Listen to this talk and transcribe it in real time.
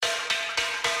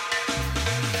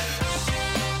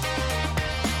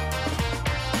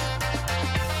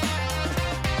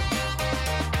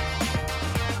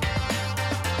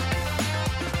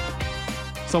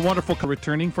So wonderful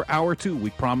returning for hour 2. We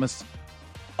promise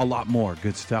a lot more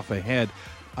good stuff ahead.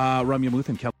 Ramya Muth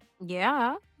and Kelly.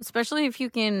 Yeah, especially if you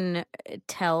can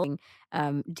tell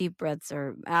deep breaths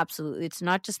are absolutely, it's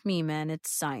not just me, man,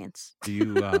 it's science. Do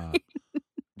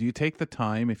you take the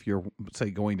time if you're,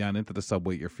 say, going down into the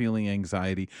subway, you're feeling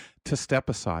anxiety, to step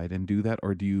aside and do that?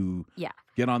 Or do you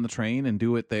get on the train and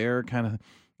do it there kind of,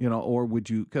 or would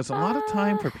you, because a lot of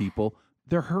time for people,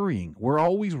 they're hurrying. We're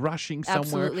always rushing somewhere.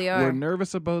 Absolutely are. We're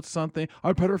nervous about something.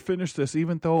 I better finish this,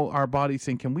 even though our body's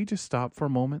saying, can we just stop for a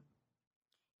moment?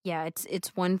 Yeah,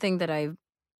 it's one thing that I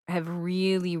have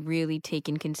really, really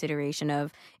taken consideration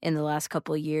of in the last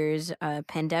couple of years.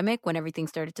 Pandemic, when everything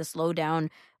started to slow down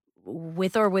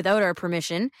with or without our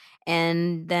permission,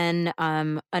 and then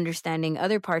understanding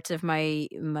other parts of my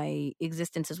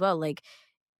existence as well, like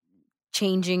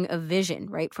changing of vision,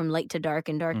 right, from light to dark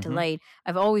and dark to light.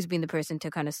 I've always been the person to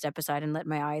kind of step aside and let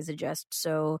my eyes adjust.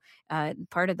 So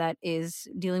part of that is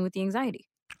dealing with the anxiety.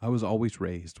 I was always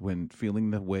raised when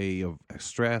feeling the way of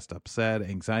stressed, upset,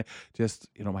 anxiety. Just,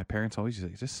 my parents always say,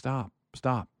 just stop,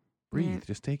 breathe,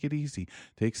 just take it easy,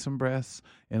 take some breaths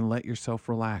and let yourself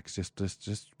relax.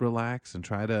 Just relax and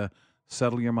try to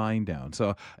settle your mind down.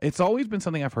 So it's always been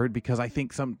something I've heard, because I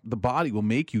think the body will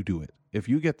make you do it. If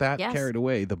you get that carried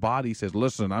away, the body says,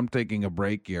 listen, I'm taking a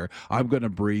break here. I'm going to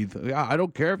breathe. I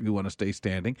don't care if you want to stay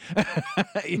standing.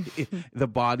 The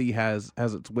body has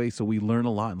its way. So we learn a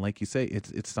lot. And like you say,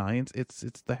 it's science.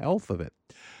 It's the health of it.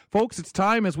 Folks, it's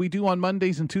time, as we do on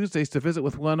Mondays and Tuesdays, to visit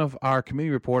with one of our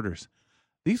community reporters.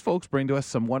 These folks bring to us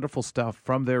some wonderful stuff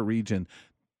from their region.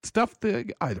 Stuff to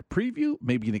either preview,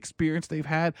 maybe an experience they've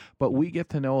had, but we get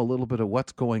to know a little bit of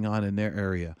what's going on in their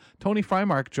area. Tony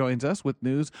Freimark joins us with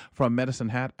news from Medicine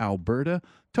Hat, Alberta.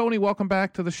 Tony, welcome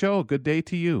back to the show. Good day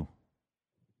to you.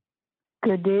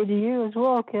 Good day to you as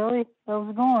well, Kelly. How's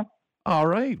it going? All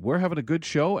right. We're having a good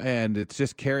show, and it's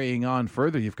just carrying on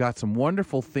further. You've got some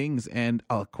wonderful things, and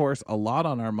of course, a lot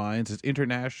on our minds is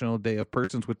International Day of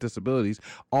Persons with Disabilities.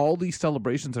 All these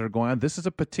celebrations that are going on. This is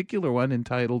a particular one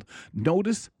entitled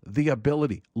Notice the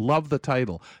Ability. Love the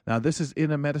title. Now, this is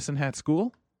in a Medicine Hat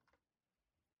school?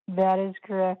 That is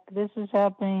correct. This is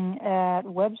happening at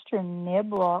Webster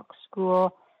Niblock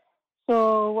School.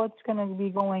 So what's going to be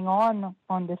going on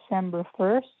December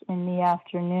 1st in the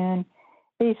afternoon?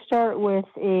 They start with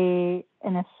an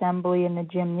assembly in the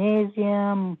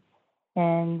gymnasium,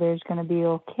 and there's going to be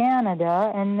O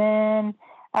Canada. And then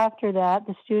after that,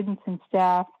 the students and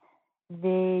staff,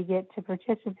 they get to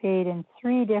participate in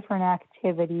 3 different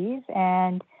activities.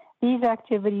 And these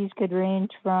activities could range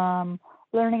from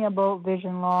learning about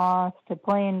vision loss to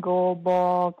playing goal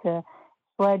ball to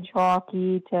sledge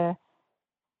hockey to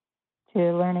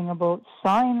learning about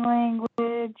sign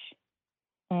language.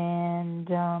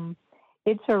 And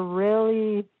it's a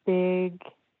really big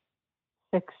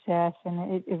success,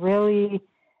 and it really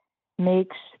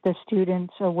makes the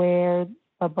students aware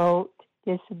about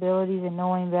disabilities and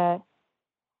knowing that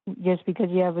just because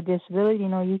you have a disability,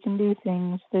 you can do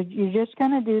things, that you're just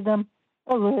going to do them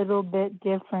a little bit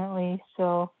differently.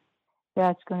 So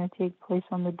that's going to take place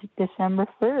on the December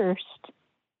 1st.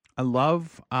 I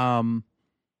love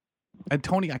and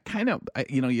Tony,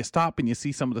 you stop and you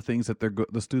see some of the things that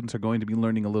the students are going to be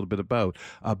learning a little bit about,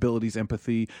 abilities,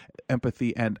 empathy,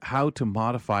 and how to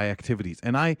modify activities.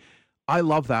 And I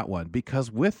love that one, because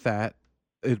with that,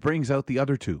 it brings out the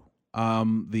other two.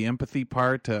 The empathy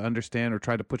part, to understand or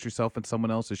try to put yourself in someone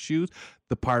else's shoes,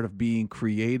 the part of being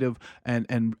creative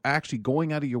and actually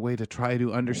going out of your way to try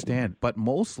to understand, but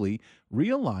mostly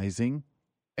realizing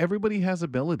everybody has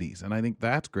abilities, and I think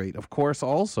that's great. Of course,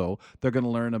 also, they're going to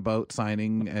learn about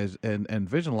signing and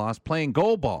vision loss, playing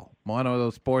goal ball, one of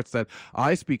those sports that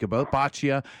I speak about,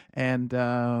 boccia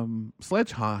and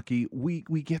sledge hockey. We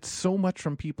get so much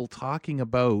from people talking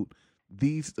about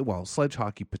these, sledge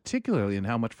hockey particularly, and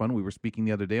how much fun we were speaking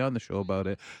the other day on the show about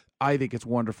it. I think it's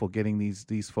wonderful getting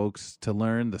these folks to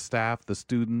learn, the staff, the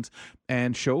students,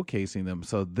 and showcasing them.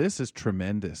 So this is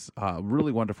tremendous.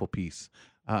 Really wonderful piece.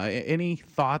 Any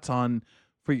thoughts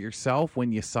for yourself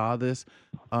when you saw this?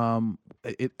 I'm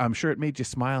sure it made you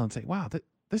smile and say, wow,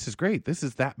 this is great. This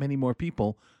is that many more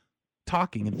people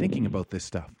talking and thinking about this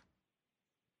stuff.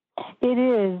 It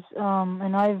is,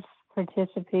 and I've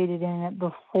participated in it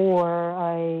before.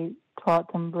 I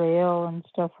taught them Braille and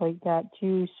stuff like that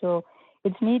too. So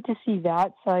it's neat to see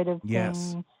that side of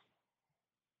things.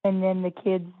 And then the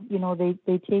kids,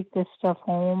 they take this stuff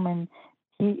home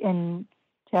and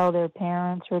tell their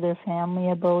parents or their family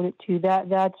about it too.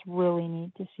 That's really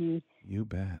neat to see. You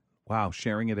bet. Wow,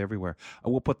 sharing it everywhere.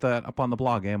 We'll put that up on the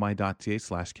blog,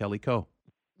 ami.ca/KellyCo.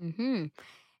 Mm-hmm.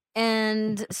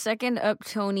 And second up,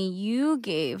 Tony, you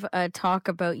gave a talk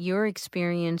about your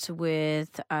experience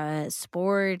with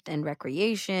sport and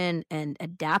recreation and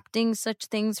adapting such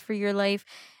things for your life.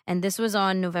 And this was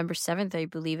on November 7th, I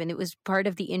believe, and it was part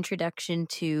of the introduction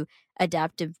to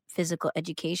adaptive physical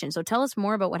education. So tell us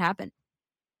more about what happened.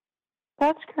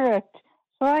 That's correct.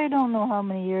 So I don't know how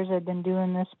many years I've been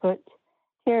doing this, but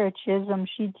Tara Chisholm,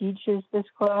 she teaches this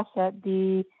class at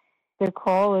the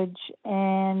college,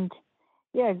 and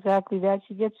yeah, exactly that.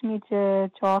 She gets me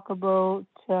to talk about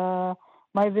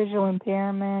my visual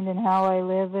impairment and how I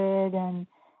live it, and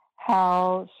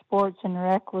how sports and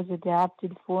rec was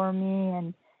adapted for me,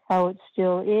 and how it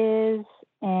still is.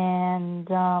 And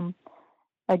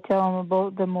I tell them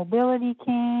about the mobility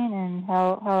cane and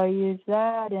how I use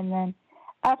that. And then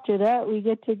after that, we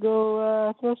get to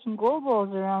go throw some goal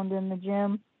balls around in the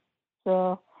gym.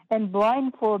 So, and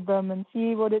blindfold them and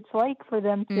see what it's like for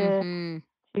them to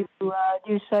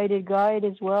do sighted guide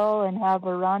as well, and have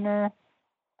a runner,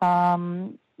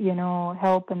 helping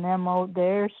them out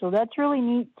there. So that's really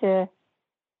neat to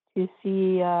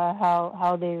see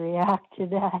how they react to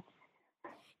that.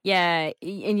 Yeah,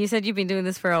 and you said you've been doing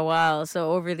this for a while,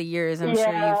 so over the years, I'm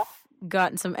sure you've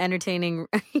gotten some entertaining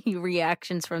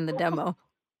reactions from the demo.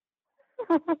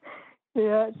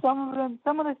 Yeah, some of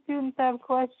the students have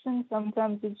questions.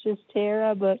 Sometimes it's just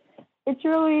Tara, but it's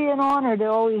really an honor to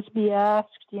always be asked.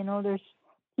 There's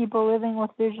people living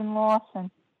with vision loss, and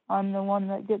I'm the one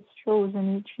that gets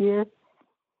chosen each year.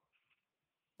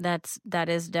 That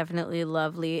is definitely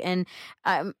lovely, and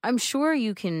I'm sure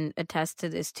you can attest to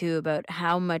this too, about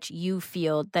how much you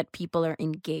feel that people are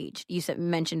engaged. You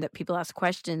mentioned that people ask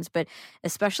questions, but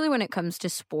especially when it comes to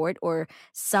sport or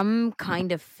some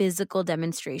kind of physical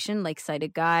demonstration like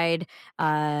sighted guide,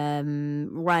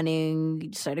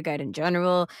 running, sighted guide in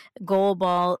general, goal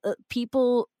ball,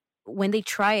 people, when they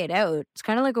try it out, it's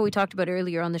kind of like what we talked about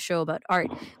earlier on the show about art.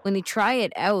 When they try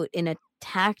it out in a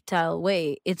tactile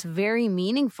way, it's very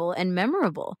meaningful and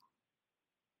memorable.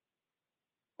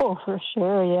 Oh, for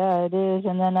sure. Yeah, it is.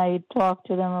 And then I talked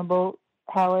to them about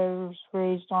how I was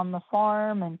raised on the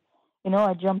farm, and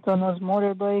I jumped on those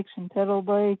motorbikes and pedal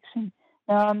bikes, and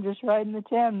now I'm just riding the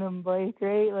tandem bike,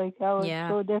 right? Like how it's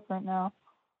so different now.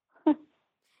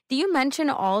 Do you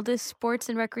mention all the sports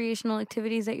and recreational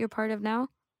activities that you're part of now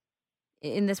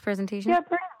in this presentation? Yeah,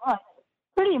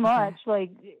 pretty much. Like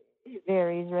it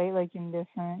varies, right? Like in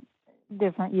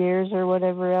different years or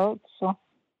whatever else. So.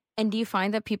 And do you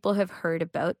find that people have heard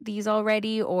about these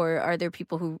already, or are there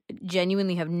people who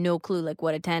genuinely have no clue, like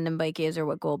what a tandem bike is or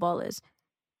what goal ball is?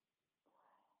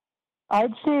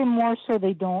 I'd say more so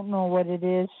they don't know what it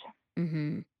is.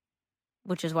 Mm-hmm.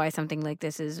 Which is why something like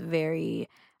this is very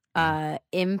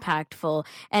impactful.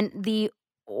 And the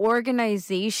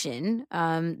organization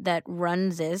that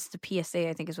runs this, the PSA,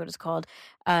 I think is what it's called,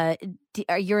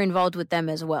 you're involved with them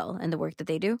as well and the work that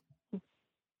they do?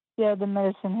 Yeah, the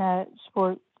Medicine Hat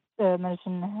Sports and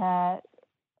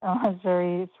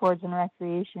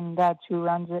Recreation, that's who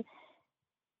runs it.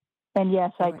 And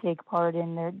yes, I take part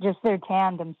in their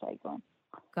tandem cycling.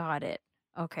 Got it.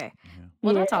 Okay.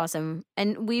 Well, that's awesome.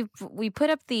 And we put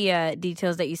up the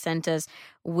details that you sent us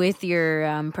with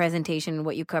your presentation,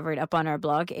 what you covered, up on our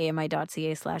blog,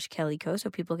 ami.ca/KellyCo, so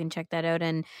people can check that out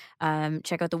and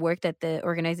check out the work that the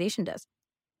organization does.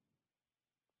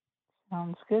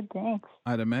 Sounds good. Thanks.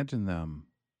 I'd imagine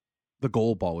the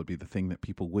goal ball would be the thing that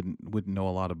people wouldn't know a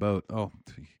lot about. Oh,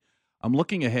 I'm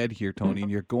looking ahead here, Tony,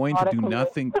 and you're going to do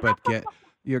nothing but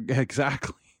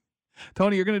exactly.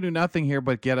 Tony, you're going to do nothing here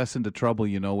but get us into trouble,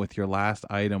 with your last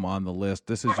item on the list.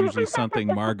 This is usually something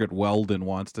Margaret Weldon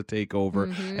wants to take over,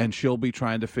 and she'll be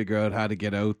trying to figure out how to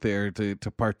get out there to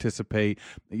participate.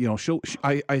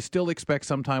 I still expect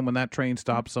sometime when that train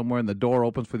stops somewhere and the door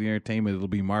opens for the entertainment, it'll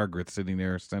be Margaret sitting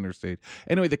there center stage.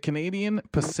 Anyway, the Canadian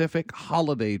Pacific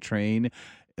Holiday Train,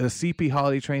 the CP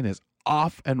Holiday Train, is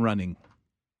off and running.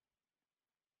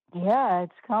 Yeah,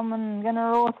 it's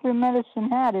gonna roll through Medicine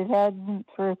Hat. It hasn't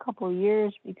for a couple of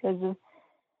years because of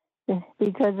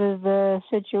the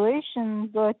situation.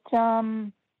 But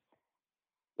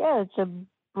it's a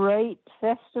bright,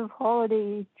 festive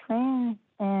holiday train,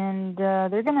 and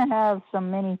they're gonna have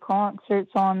some mini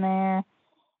concerts on there.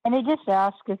 And they just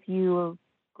ask if you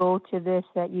go to this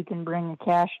that you can bring a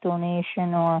cash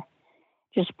donation or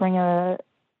just bring a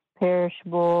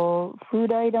perishable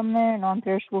food item there,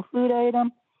 non-perishable food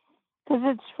item. Because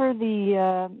it's for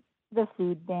the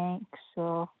food bank,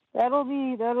 so that'll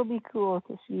be cool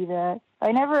to see that.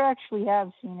 I never actually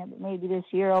have seen it, but maybe this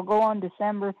year I'll go on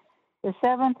December the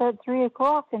 7th at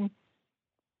 3:00 and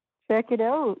check it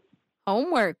out.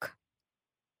 Homework.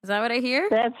 Is that what I hear?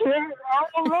 That's right.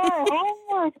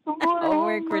 Homework.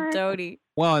 Homework for Tony.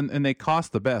 Well, and they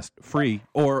cost the best, free,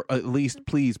 or at least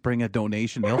please bring a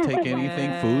donation. They'll take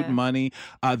anything, food, money.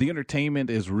 The entertainment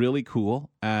is really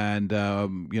cool, and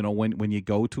when you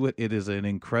go to it, it is an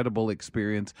incredible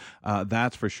experience.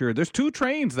 That's for sure. There's 2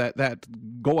 trains that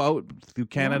go out through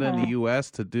Canada and the U.S.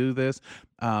 to do this.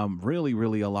 Really,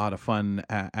 really a lot of fun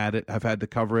at it. I've had to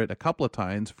cover it a couple of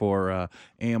times for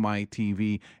AMI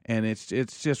TV, and it's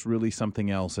just really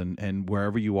something else. And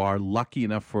wherever you are, lucky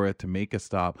enough for it to make a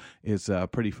stop is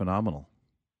pretty phenomenal.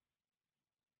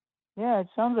 Yeah, it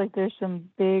sounds like there's some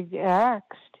big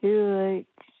acts too, like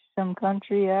some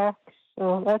country acts.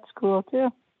 So that's cool too.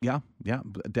 Yeah,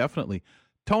 definitely.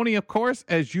 Tony, of course,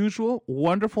 as usual,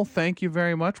 wonderful. Thank you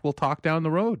very much. We'll talk down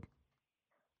the road.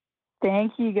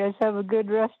 Thank you. You guys have a good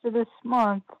rest of this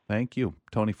month. Thank you.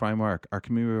 Tony Freimark, our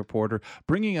community reporter,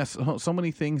 bringing us so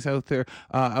many things out there,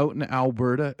 out in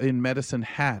Alberta, in Medicine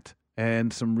Hat.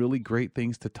 And some really great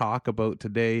things to talk about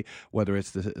today, whether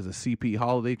it's the CP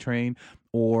holiday train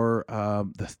or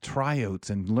the tryouts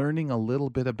and learning a little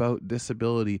bit about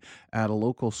disability at a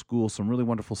local school. Some really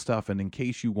wonderful stuff. And in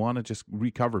case you want to just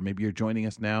recover, maybe you're joining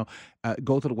us now,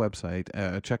 go to the website,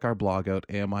 check our blog out,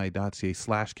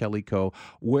 ami.ca/KellyCo,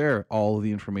 where all of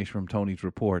the information from Tony's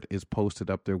report is posted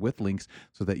up there with links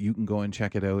so that you can go and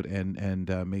check it out and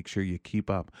make sure you keep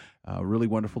up. Really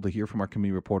wonderful to hear from our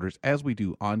community reporters, as we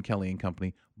do on Kelly and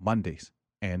Company Mondays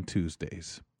and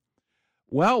Tuesdays.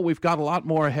 Well, we've got a lot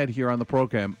more ahead here on the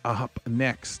program. Up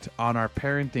next on our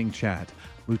parenting chat,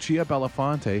 Lucia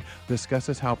Belafonte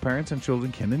discusses how parents and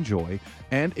children can enjoy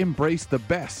and embrace the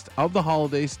best of the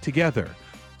holidays together.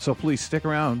 So please stick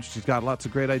around. She's got lots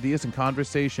of great ideas and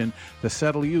conversation to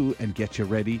settle you and get you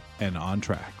ready and on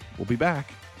track. We'll be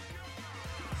back.